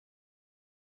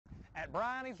At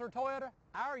Bryan Easler Toyota,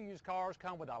 our used cars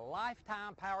come with a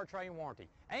lifetime powertrain warranty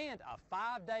and a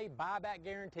 5-day buyback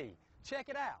guarantee. Check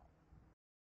it out.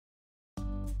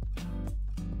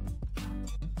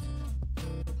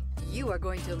 You are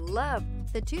going to love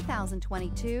the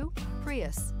 2022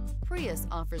 Prius. Prius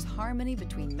offers harmony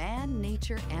between man,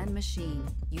 nature, and machine.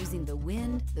 Using the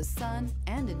wind, the sun,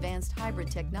 and advanced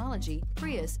hybrid technology,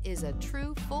 Prius is a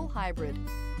true full hybrid.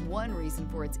 One reason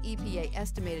for its EPA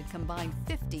estimated combined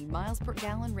 50 miles per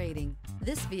gallon rating.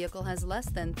 This vehicle has less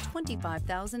than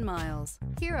 25,000 miles.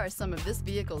 Here are some of this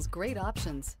vehicle's great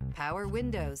options: power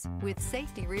windows with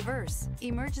safety reverse,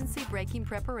 emergency braking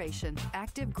preparation,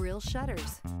 active grille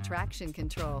shutters, traction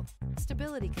control,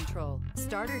 stability control,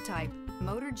 starter type,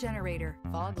 motor generator,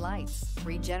 fog lights,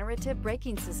 regenerative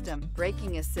braking system,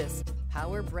 braking assist,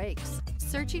 power brakes.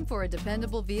 Searching for a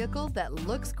dependable vehicle that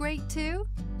looks great too?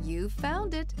 You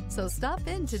found it, so stop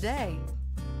in today.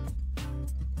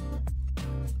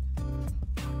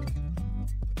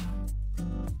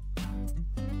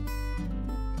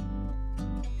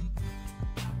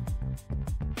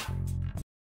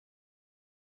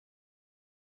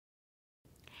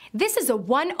 This is a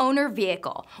one-owner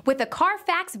vehicle with a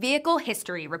Carfax Vehicle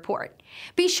History Report.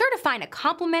 Be sure to find a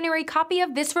complimentary copy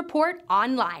of this report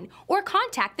online or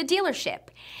contact the dealership.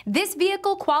 This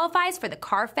vehicle qualifies for the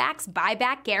Carfax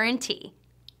Buyback Guarantee.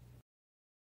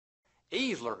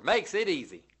 Easler makes it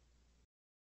easy.